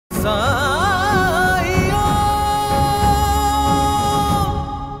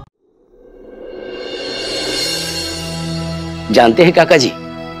जानते हैं काका जी,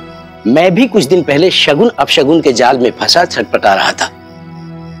 मैं भी कुछ दिन पहले शगुन अपशगुन के जाल में फंसा छटपटा रहा था,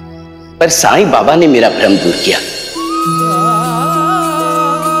 पर साईं बाबा ने मेरा भ्रम दूर किया।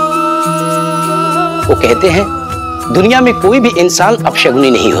 वो कहते हैं दुनिया में कोई भी इंसान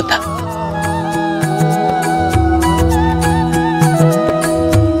अपशगुनी नहीं होता।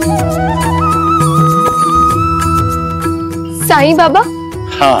 साईं बाबा?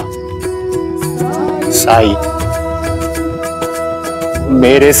 हाँ, साई,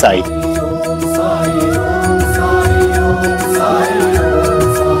 मेरे साई।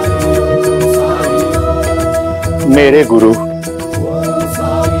 मेरे गुरु।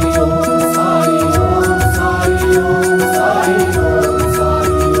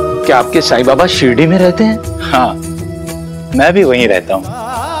 क्या आपके साईं बाबा शिरडी में रहते हैं? हाँ, मैं भी वहीं रहता हूँ।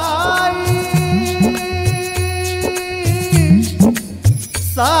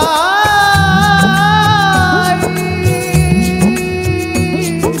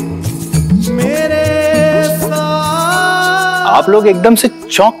 आप लोग एकदम से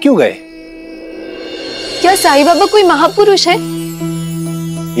चौंक क्यों गए? क्या साईं बाबा कोई महापुरुष है?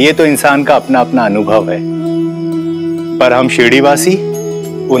 ये तो इंसान का अपना अपना अनुभव है, पर हम शिरडीवासी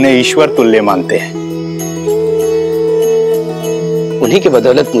उन्हें ईश्वर तुल्य मानते हैं। उन्हीं के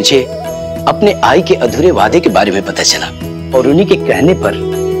बदौलत मुझे अपने आई के अधूरे वादे के बारे में पता चला और उन्हीं के कहने पर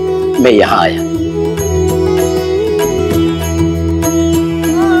मैं यहां आया।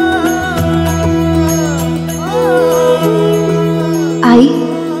 आई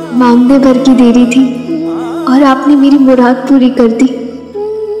मांगने भर की देरी थी और आपने मेरी मुराद पूरी कर दी।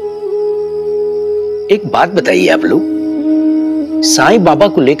 एक बात बताइए आप लोग, साईं बाबा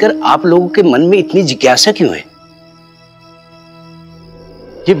को लेकर आप लोगों के मन में इतनी जिज्ञासा क्यों है?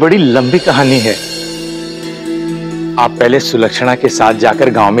 ये बड़ी लंबी कहानी है। आप पहले सुलक्षणा के साथ जाकर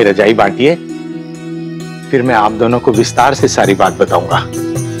गांव में रजाई बांटिए, फिर मैं आप दोनों को विस्तार से सारी बात बताऊंगा।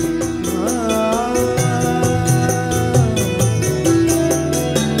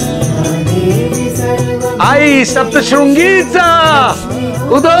 आई सप्तशृंगीचा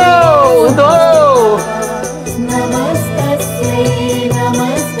उदो उदो।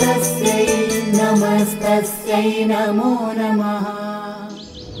 नमस्तस्यै नमो नमः।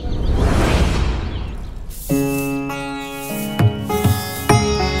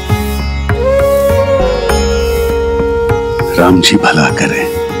 राम जी भला करें।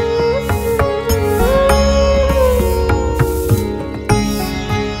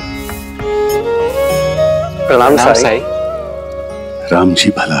 प्रणाम साई। राम जी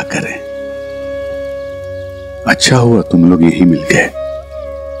भला करें। अच्छा हुआ तुम लोग यहीं मिल गए,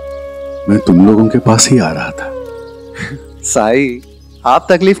 मैं तुम लोगों के पास ही आ रहा था। साई, आप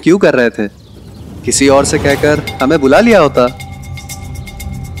तकलीफ क्यों कर रहे थे? किसी और से कहकर हमें बुला लिया होता।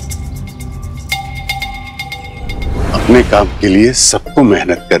 अपने काम के लिए सबको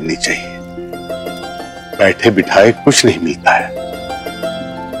मेहनत करनी चाहिए, बैठे बिठाए कुछ नहीं मिलता है।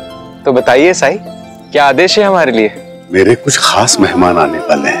 तो बताइए साई, क्या आदेश है हमारे लिए? मेरे कुछ खास मेहमान आने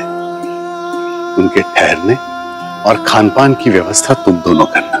वाले हैं, उनके ठहरने और खानपान की व्यवस्था तुम दोनों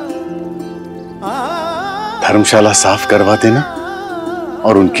करना। धर्मशाला साफ करवा देना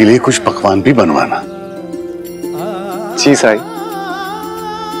और उनके लिए कुछ पकवान भी बनवाना। जी साई।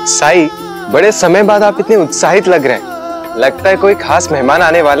 साई, बड़े समय बाद आप इतने उत्साहित लग रहे हैं, लगता है कोई खास मेहमान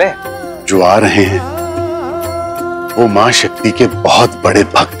आने वाले हैं। जो आ रहे हैं वो मां शक्ति के बहुत बड़े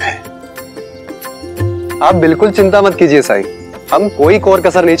भक्त हैं। आप बिल्कुल चिंता मत कीजिए साई, हम कोई कोर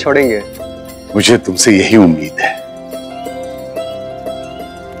कसर नहीं छोड़ेंगे। मुझे तुमसे यही उम्मीद है।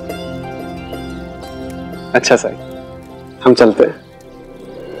 अच्छा साई, हम चलते हैं।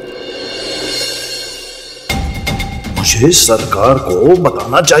 मुझे सरकार को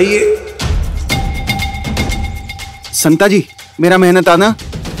बताना चाहिए। संता जी, मेरा मेहनत आना।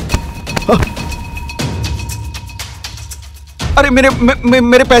 अरे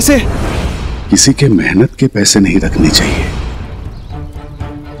मेरे पैसे। किसी के मेहनत के पैसे नहीं रखने चाहिए।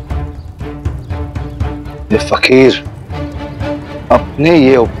 ये फकीर, अपने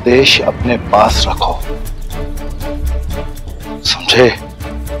ये उपदेश अपने पास रखो, समझे?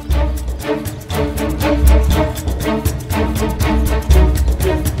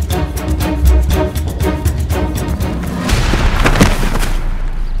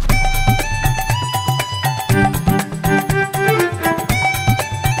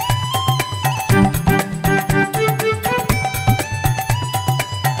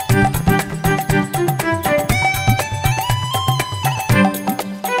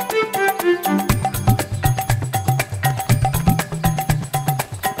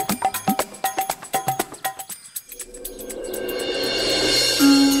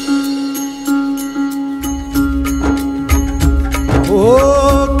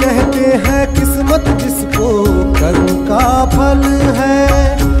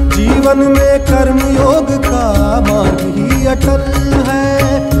 जीवन में कर्मयोग का मार्ग ही अटल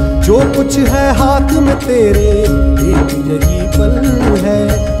है। जो कुछ है हाथ में तेरे एक यही पल है।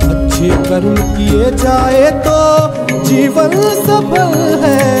 अच्छे कर्म किए जाए तो जीवन सफल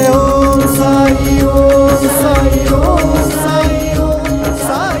है। ओम साई ओम साई ओम साई ओम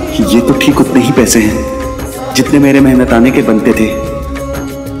साई। ये तो ठीक उतने ही पैसे हैं जितने मेरे मेहनताने के बनते थे।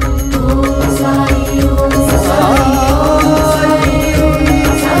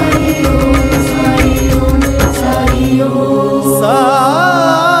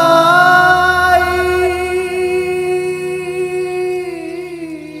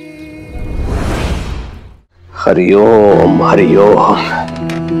 हरिओम हरिओम।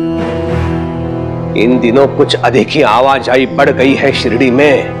 इन दिनों कुछ अधिक ही आवाजाही बढ़ गई है शिरडी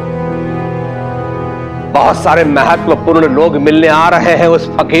में। बहुत सारे महत्वपूर्ण लोग मिलने आ रहे हैं उस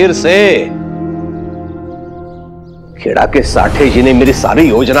फकीर से। खेड़ा के साठे जी ने मेरी सारी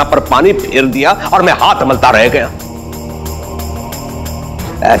योजना पर पानी फेर दिया और मैं हाथ मलता रह गया।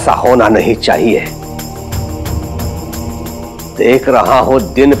 ऐसा होना नहीं चाहिए। देख रहा हूं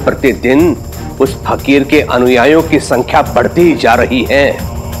दिन प्रतिदिन उस फकीर के अनुयायियों की संख्या बढ़ती ही जा रही है।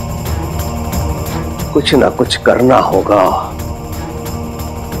 कुछ ना कुछ करना होगा।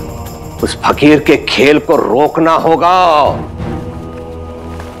 उस फकीर के खेल को रोकना होगा।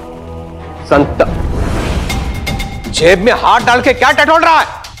 संत जेब में हाथ डाल के क्या टटोल रहा है?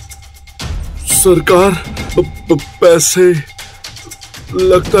 सरकार, पैसे,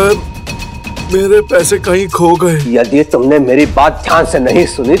 लगता है मेरे पैसे कहीं खो गए। यदि तुमने मेरी बात ध्यान से नहीं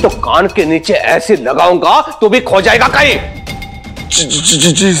सुनी तो कान के नीचे ऐसी लगाऊंगा तू भी खो जाएगा कहीं।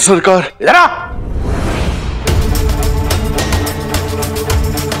 जी सरकार। इधर आ।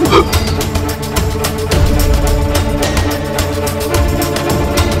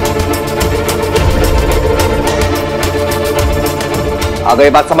 आ गई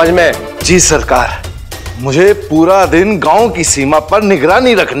बात समझ में? जी सरकार, मुझे पूरा दिन गांव की सीमा पर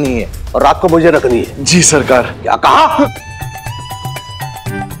निगरानी रखनी है और रात को मुझे रखनी है। जी सरकार। क्या कहा?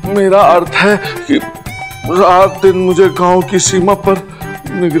 मेरा अर्थ है कि रात दिन मुझे गांव की सीमा पर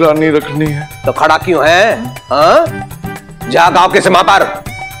निगरानी रखनी है। तो खड़ा क्यों है? हाँ? जा गांव की सीमा पर।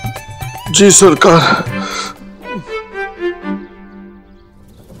 जी सरकार।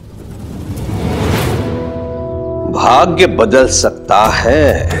 भाग्य बदल सकता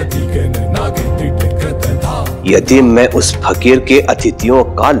है यदि मैं उस फकीर के अतिथियों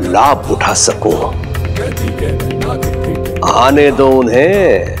का लाभ उठा सकूं। आने दो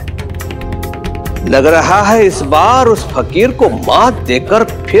उन्हें। लग रहा है इस बार उस फकीर को मात देकर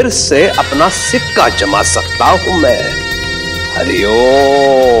फिर से अपना सिक्का जमा सकता हूं मैं।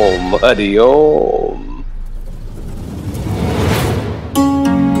 हरिओम हरिओम।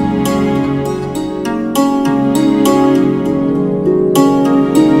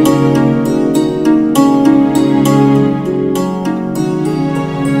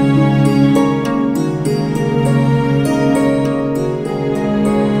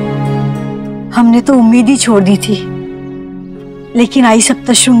 हमने तो उम्मीद ही छोड़ दी थी, लेकिन आई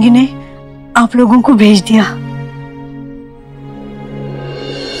सप्तशृंगी ने आप लोगों को भेज दिया।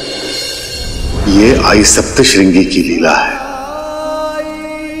 ये आई सप्तशृंगी की लीला है।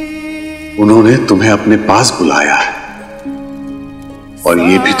 उन्होंने तुम्हें अपने पास बुलाया है। और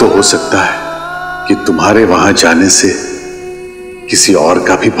ये भी तो हो सकता है कि तुम्हारे वहां जाने से किसी और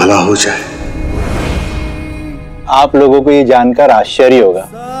का भी भला हो जाए। आप लोगों को ये जानकर आश्चर्य होगा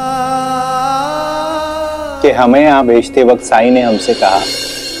कि हमें यहाँ भेजते वक्त साई ने हमसे कहा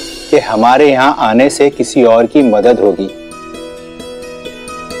कि हमारे यहाँ आने से किसी और की मदद होगी,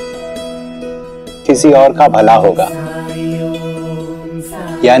 किसी और का भला होगा।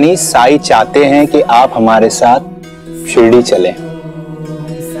 यानी साई चाहते हैं कि आप हमारे साथ शिरडी चलें।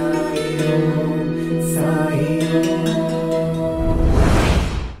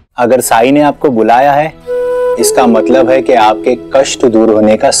 अगर साई ने आपको बुलाया है, इसका मतलब है कि आपके कष्ट दूर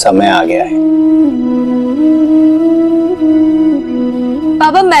होने का समय आ गया है।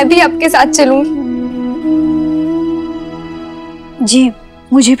 बाबा, मैं भी आपके साथ चलूंगी। जी,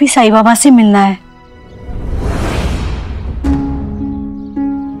 मुझे भी साईं बाबा से मिलना है।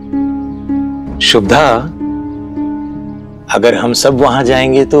 शुभदा, अगर हम सब वहां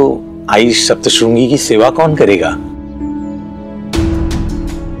जाएंगे तो आई सप्तशृंगी की सेवा कौन करेगा?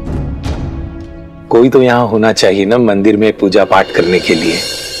 कोई तो यहां होना चाहिए ना मंदिर में पूजा पाठ करने के लिए।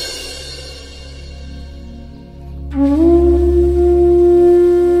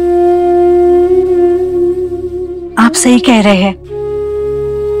 आप सही कह रहे हैं।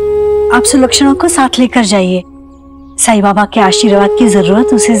 आप सुलक्षणा को साथ लेकर जाइए। साईं बाबा के आशीर्वाद की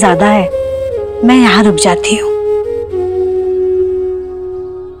जरूरत उसे ज्यादा है। मैं यहाँ रुक जाती हूँ।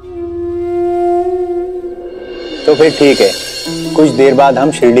 तो फिर ठीक है, कुछ देर बाद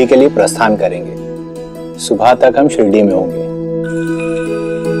हम शिरडी के लिए प्रस्थान करेंगे। सुबह तक हम शिरडी में होंगे।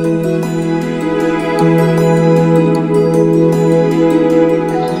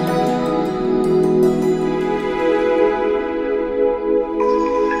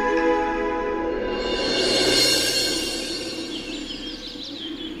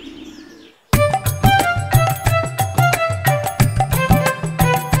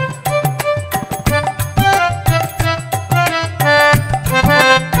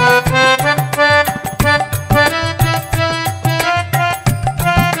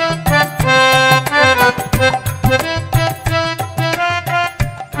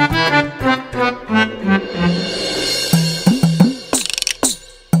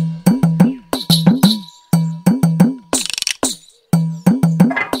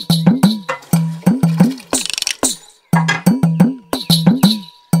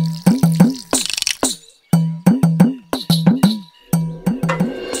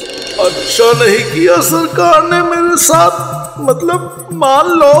 अच्छा नहीं किया सरकार ने मेरे साथ। मतलब मान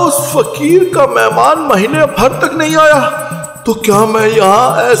लो उस फकीर का मेहमान महीने भर तक नहीं आया तो क्या मैं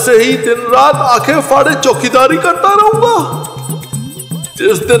यहाँ ऐसे ही दिन रात आंखें फाड़े चौकीदारी करता रहूंगा?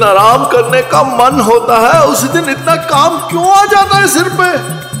 जिस दिन आराम करने का मन होता है उसी दिन इतना काम क्यों आ जाता है सिर पे?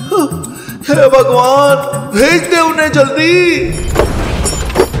 हे भगवान, भेज दे उन्हें जल्दी।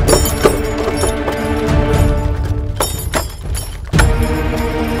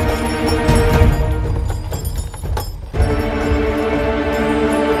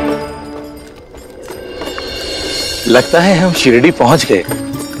 लगता है हम शिरडी पहुंच गए।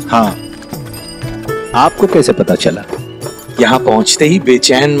 हाँ, आपको कैसे पता चला? यहाँ पहुंचते ही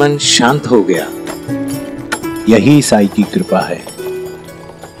बेचैन मन शांत हो गया। यही साई की कृपा है।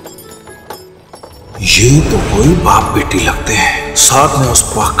 ये तो कोई बाप बेटी लगते हैं। साथ में उस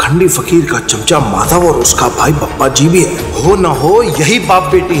पाखंडी फकीर का चमचा माधव और उसका भाई बप्पा जी भी है। हो न हो यही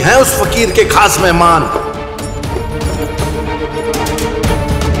बाप बेटी है उस फकीर के खास मेहमान।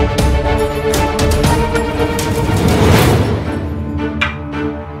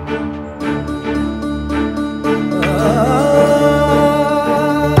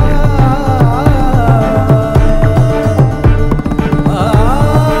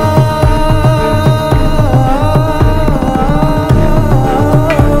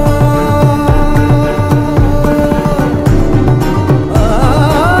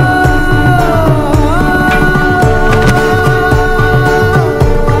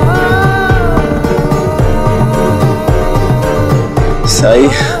 साई,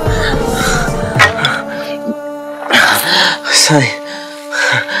 साई,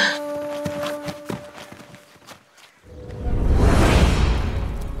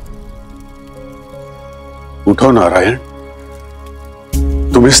 उठो नारायण,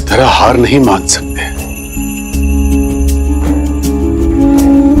 तुम इस तरह हार नहीं मान सकते।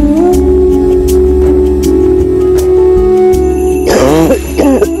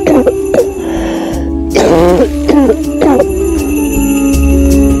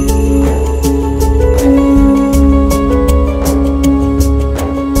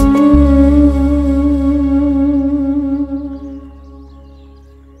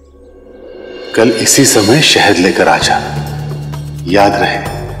 कल इसी समय शहद लेकर आ जाना। याद रहे,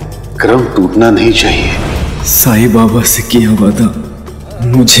 क्रम टूटना नहीं चाहिए। साई बाबा से किया वादा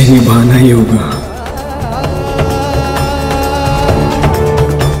मुझे निभाना ही होगा।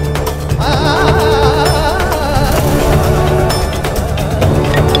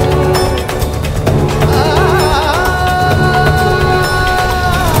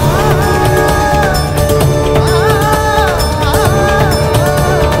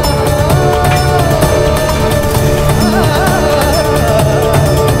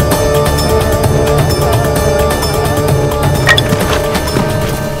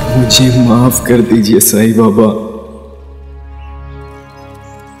 मुझे माफ कर दीजिए साई बाबा।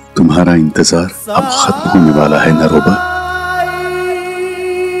 तुम्हारा इंतजार अब खत्म होने वाला है नरोबा।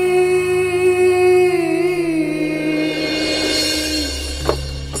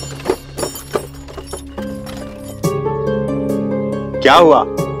 क्या हुआ?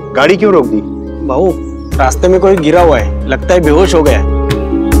 गाड़ी क्यों रोक दी? बाबू, रास्ते में कोई गिरा हुआ है, लगता है बेहोश हो गया है।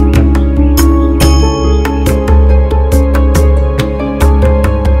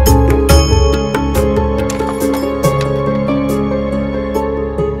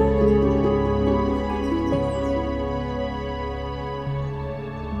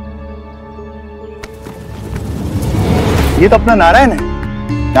 ये तो अपना नारायण है।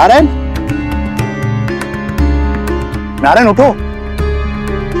 नारायण, नारायण उठो।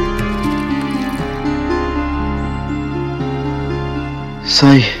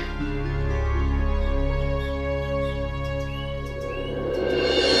 साई,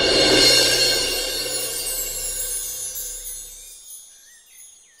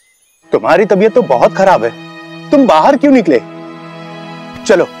 तुम्हारी तबीयत तो बहुत खराब है, तुम बाहर क्यों निकले?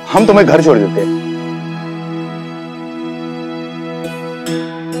 चलो हम तुम्हें घर छोड़ देते हैं।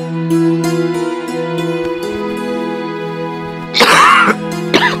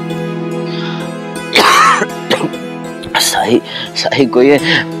 साई को ये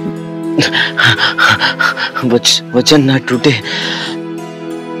वचन ना टूटे।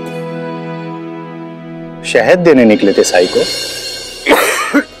 शहद देने निकले थे साई को?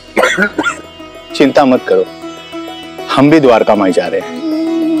 चिंता मत करो, हम भी द्वारका माई जा रहे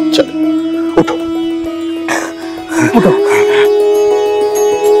हैं। चलो उठो उठो।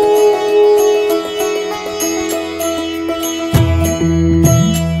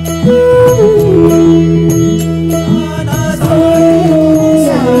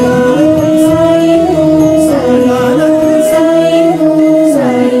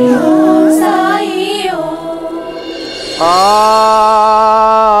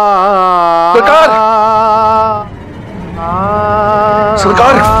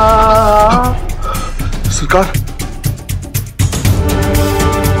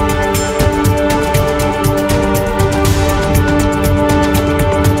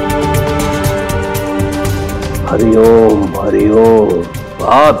 हरिओम हरिओम।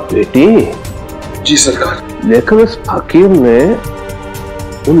 बाप बेटी। जी सरकार। लेकिन इस फकीर ने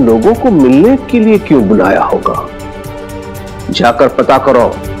उन लोगों को मिलने के लिए क्यों बुलाया होगा? जाकर पता करो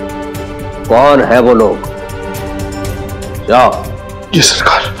कौन है वो लोग। जाओ। जी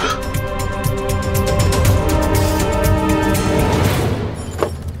सरकार।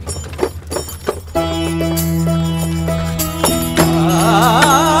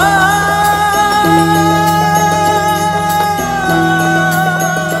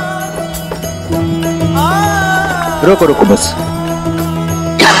 रुको रुको बस।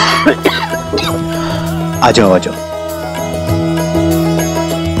 आ जाओ आ जाओ।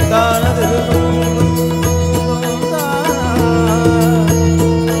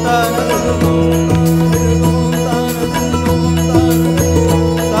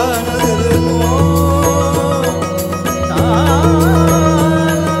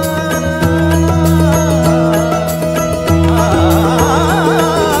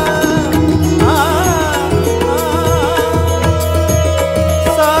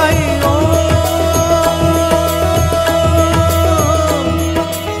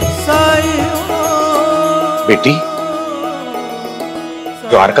 बेटी,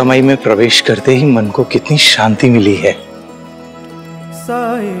 द्वारका माई में प्रवेश करते ही मन को कितनी शांति मिली है।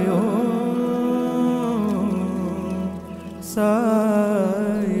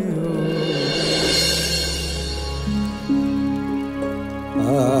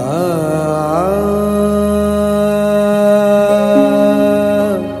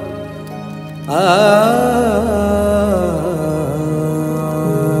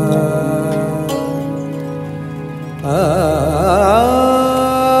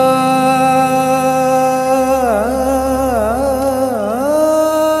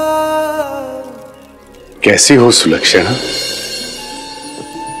 कैसी हो सुलक्षणा?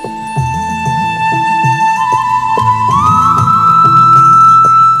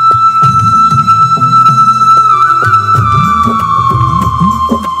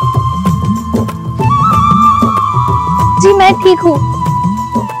 जी मैं ठीक हूँ,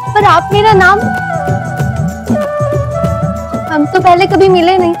 पर आप मेरा नाम? हम तो पहले कभी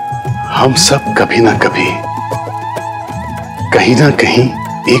मिले नहीं। हम सब कभी ना कभी कहीं ना कहीं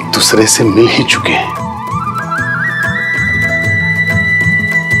एक दूसरे से मिल ही चुके हैं।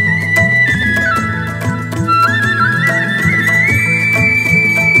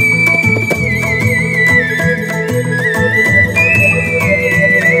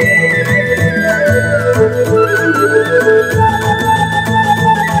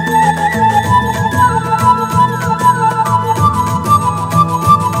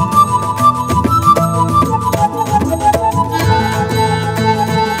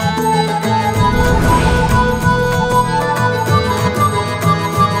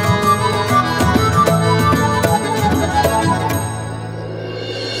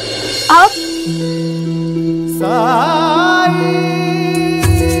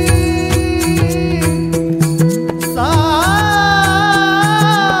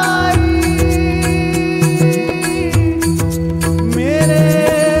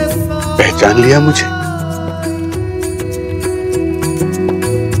 पहचान लिया मुझे?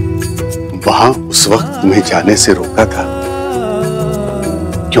 वहां उस वक्त तुम्हें जाने से रोका था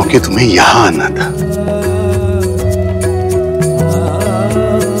क्योंकि तुम्हें यहां आना था।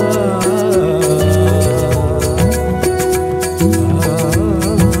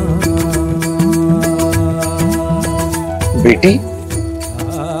 बेटी,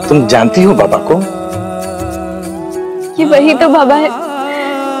 तुम जानती हो बाबा को? ये वही तो बाबा है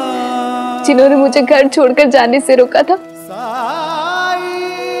जिन्होंने मुझे घर छोड़कर जाने से रोका था।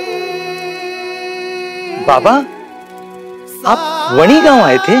 बाबा, आप वणी गांव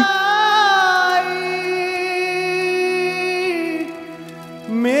आए थे?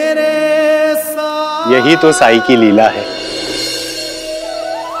 यही तो साई की लीला है।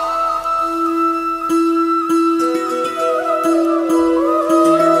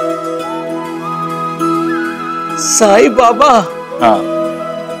 साई बाबा। हाँ,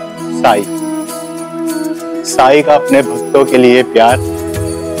 साई। साई का अपने भक्तों के लिए प्यार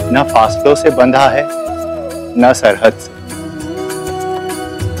न फासलों से बंधा है न सरहद से।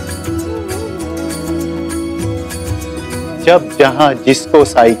 जब जहां जिसको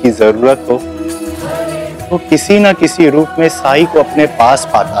साई की जरूरत हो वो किसी न किसी रूप में साई को अपने पास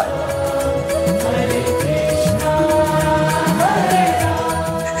पाता है।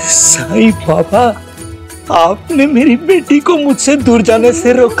 साई बाबा, आपने मेरी बेटी को मुझसे दूर जाने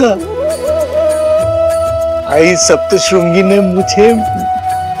से रोका। आई सप्तशृंगी ने मुझे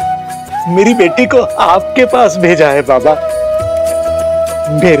मेरी बेटी को आपके पास भेजा है बाबा।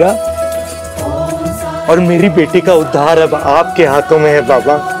 मेरा और मेरी बेटी का उद्धार अब आपके हाथों में है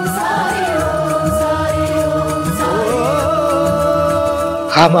बाबा।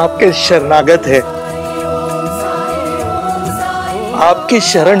 हम आपके शरणागत हैं। आपकी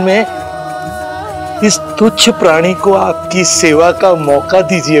शरण में इस तुच्छ प्राणी को आपकी सेवा का मौका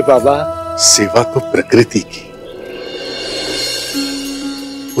दीजिए बाबा। सेवा तो प्रकृति की,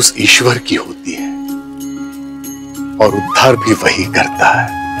 उस ईश्वर की होती है और उद्धार भी वही करता है।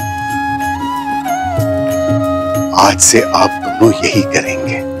 आज से आप दोनों यही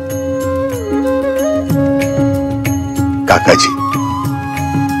करेंगे। काका जी,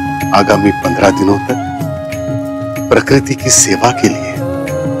 आगामी 15 दिनों तक प्रकृति की सेवा के लिए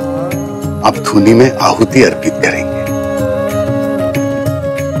आप धूनी में आहुति अर्पित करेंगे।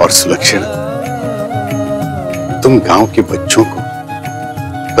 और सुलक्षणा, तुम गांव के बच्चों को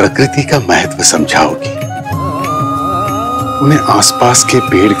प्रकृति का महत्व समझाओगी। उन्हें आसपास के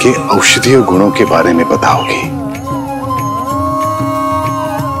पेड़ के औषधीय गुणों के बारे में बताओगी।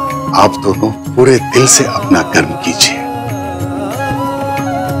 आप दोनों पूरे दिल से अपना कर्म कीजिए।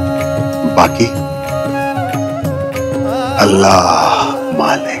 बाकी अल्लाह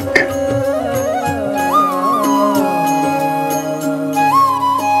मालिक।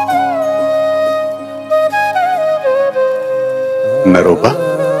 नरोबा,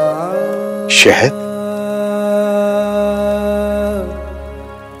 शहद।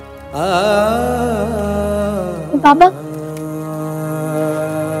 बाबा,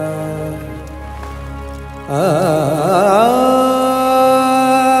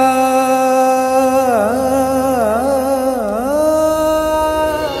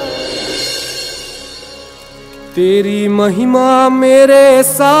 तेरी महिमा मेरे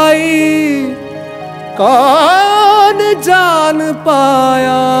साई कौन जान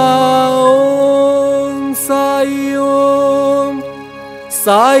पाया। ओम साई ओम,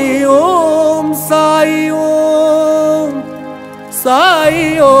 साई ओम, साई ओम,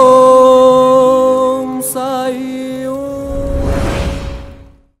 साई ओम, साई ओम।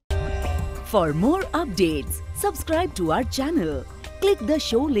 For more updates, subscribe to our channel, click the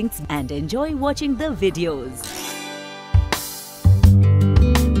show links and enjoy watching the videos.